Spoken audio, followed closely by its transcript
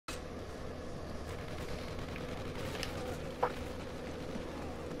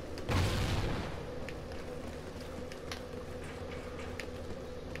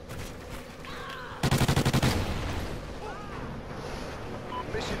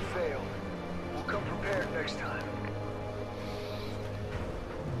failed. We'll come prepared next time.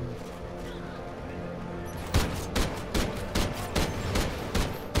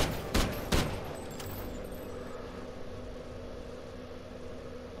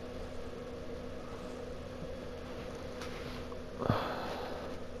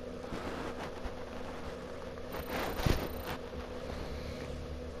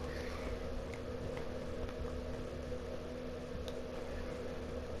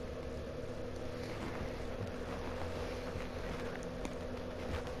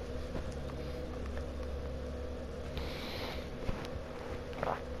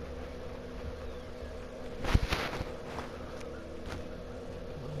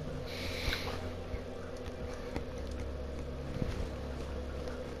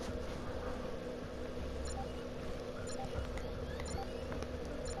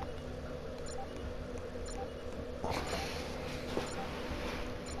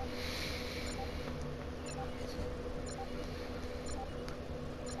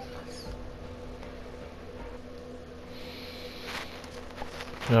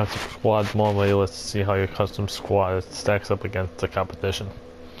 Yeah, it's squads normally. Let's see how your custom squad stacks up against the competition.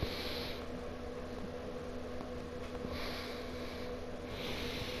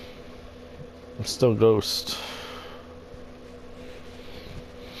 I'm still Ghost.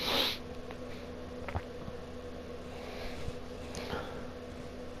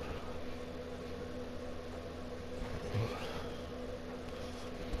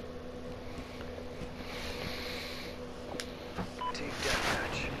 Team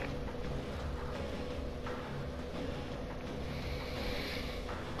deathmatch.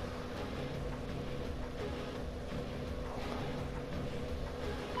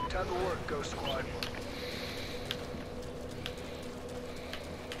 Time to work, Ghost Squad.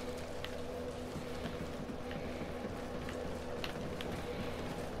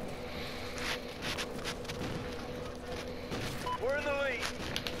 We're in the lead.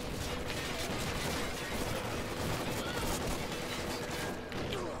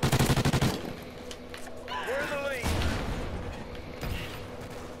 We're in the lead.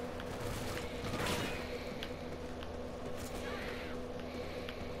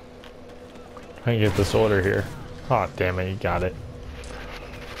 I can get this order here. Oh, damn it, you got it.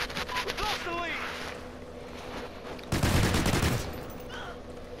 We've lost the lead.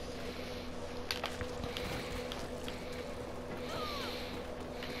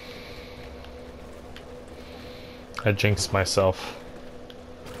 I jinxed myself.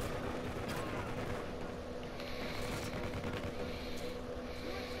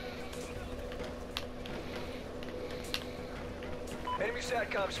 Enemy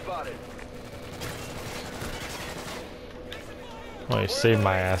SATCOM spotted. Oh, you saved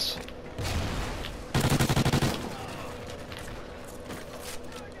my ass.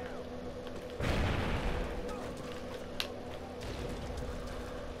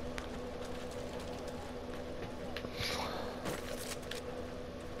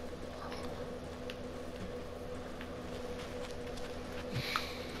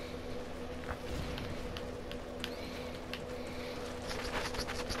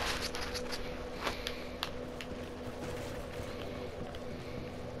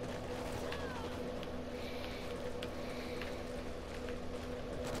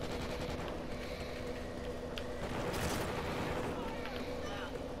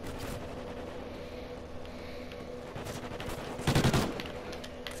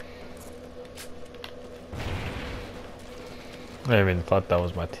 I even thought that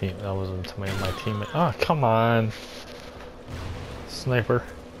was my team. That wasn't my teammate. Oh, come on. Sniper.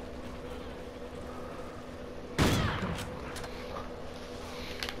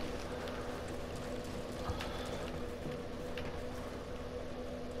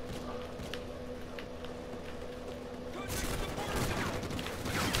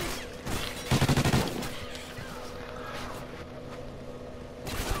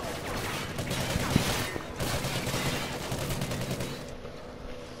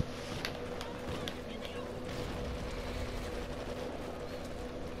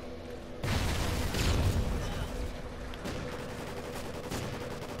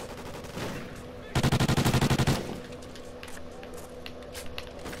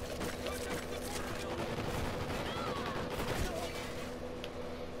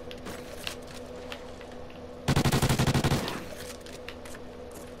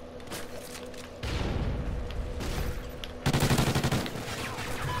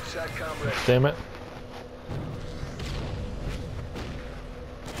 SATCOM ready. Damn it.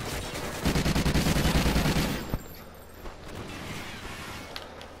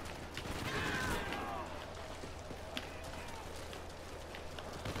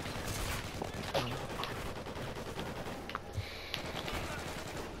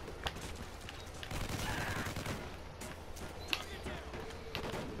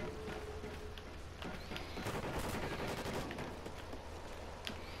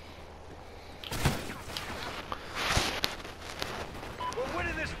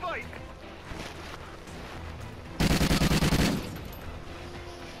 right.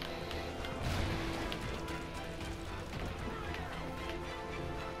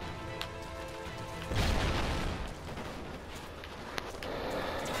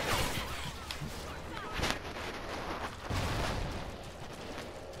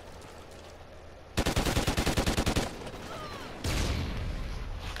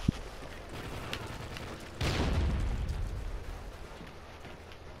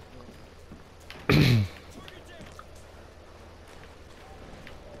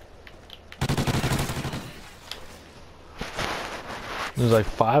 There's like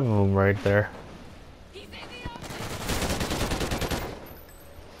 5 of them right there.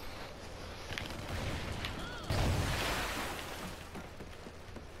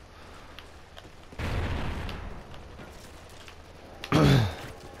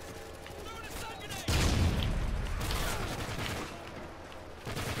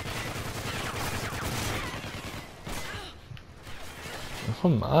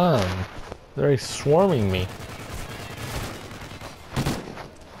 Come on. They're swarming me.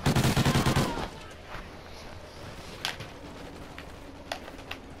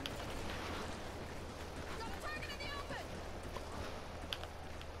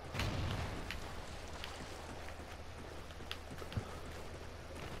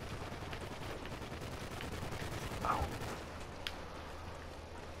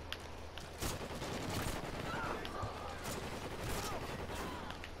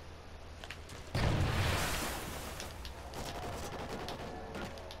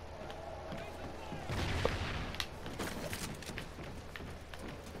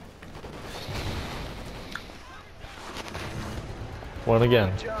 One again.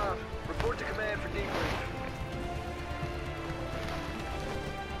 Good job. Report to command for debrief.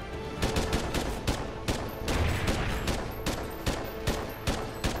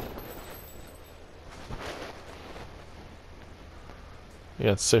 You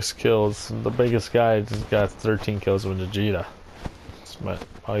got 6 kills. The biggest guy just got 13 kills with Vegeta. It's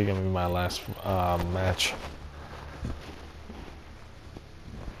probably gonna be my last match.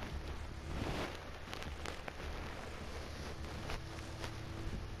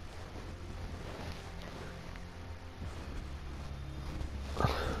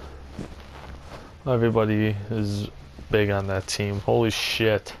 Everybody is big on that team. Holy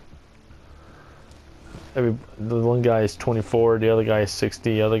shit. The one guy is 24, the other guy is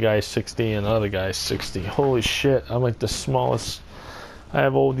 60, the other guy is 60, and the other guy is 60. Holy shit, I'm like the smallest. I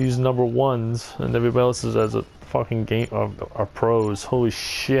have all these number 1s, and everybody else is as a fucking game are pros. Holy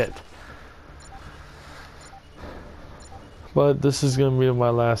shit. But this is gonna be my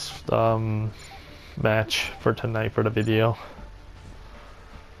last match for tonight for the video.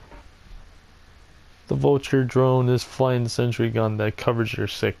 The Vulture drone is flying the sentry gun that covers your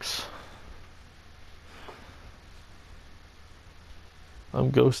 6.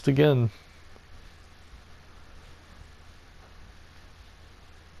 I'm Ghost again.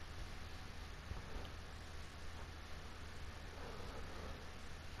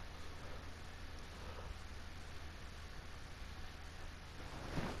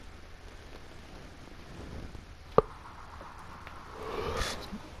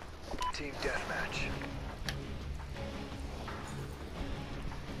 Team deathmatch.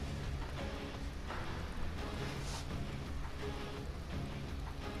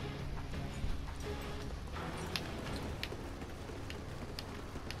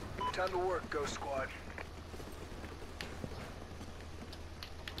 Time to work, Ghost Squad.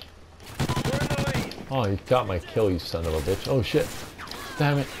 We're in the lead. Oh, you got my kill, you son of a bitch. Oh shit.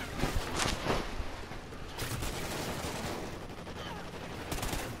 Damn it.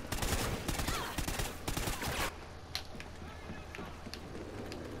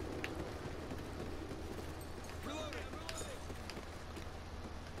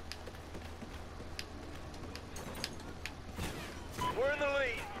 We're in the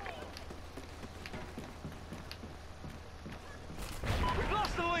lead. We've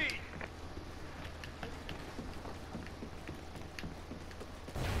lost the lead.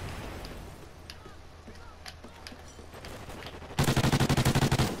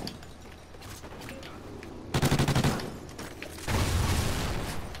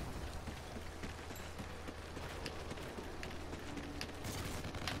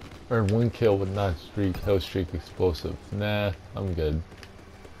 Earned 1 kill with not Killstreak explosive. Nah, I'm good.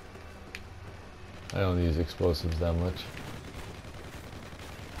 I don't use explosives that much.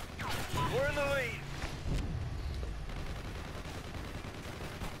 We're in the lead.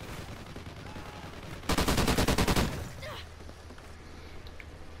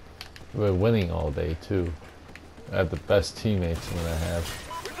 We're winning all day too. I have the best teammates I'm gonna have.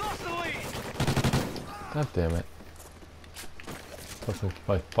 We've lost God damn it.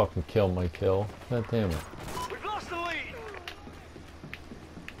 My fucking kill, my kill. God damn it. We've lost the lead.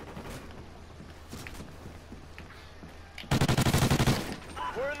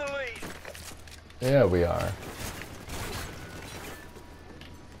 We're in the lead. Yeah, we are.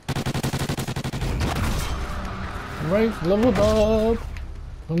 Right, leveled up.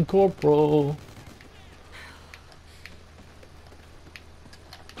 I'm corporal.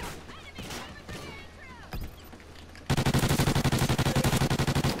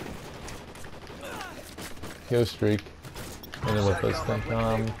 Killstreak. And then with us then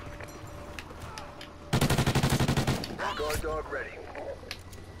Guard dog ready.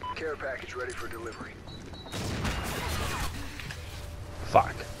 Care package ready for delivery.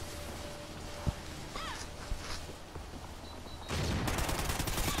 Fuck.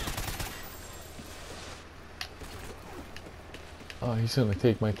 Oh, he's gonna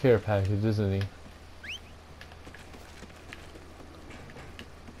take my care package, isn't he?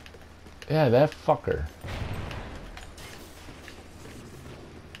 Yeah, that fucker.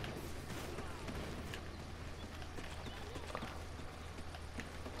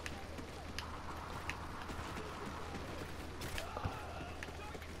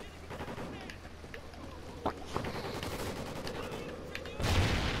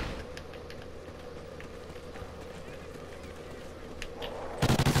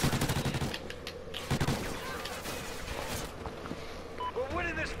 We're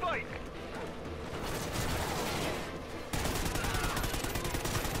winning this fight.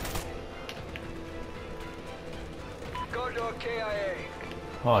 Guard dog KIA.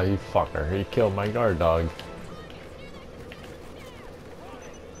 Oh, you fucker. He killed my guard dog.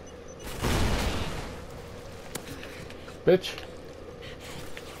 Bitch.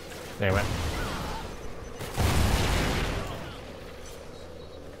 Damn it.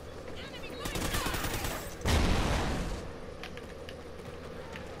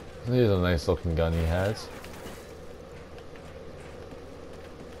 Here's a nice looking gun he has.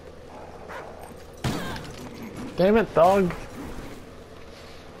 Damn it, dog.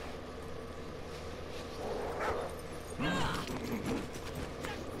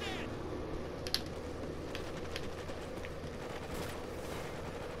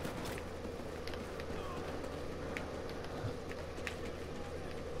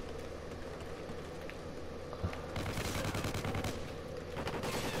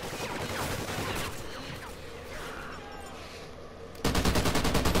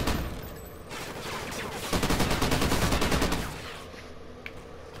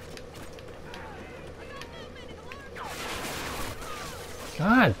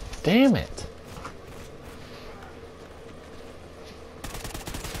 God damn it.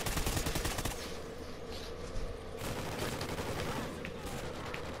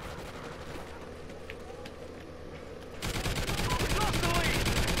 We've lost the lead.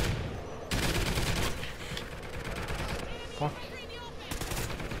 Fuck.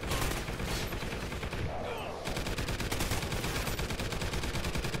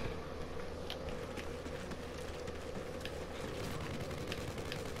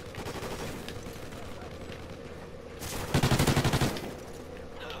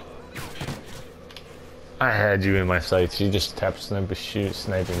 I had you in my sights. You just tap sniper shoot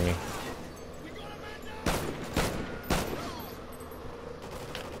sniping me.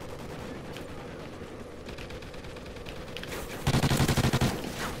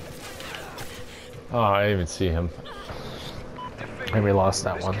 Oh, I didn't even see him. And we lost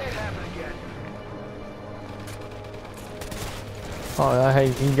that This one. can't happen again. Oh,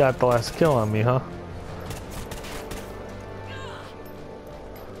 hey, you got the last kill on me, huh?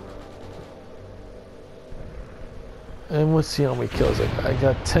 And let's see how many kills I got. I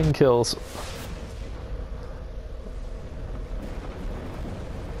got 10 kills.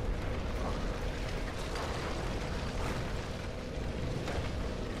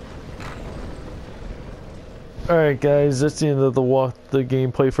 Alright guys, that's the end of the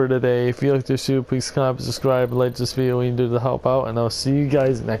gameplay for today. If you like this video, please comment, subscribe, and like this video, and do to help out, and I'll see you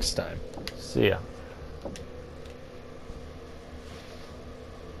guys next time. See ya.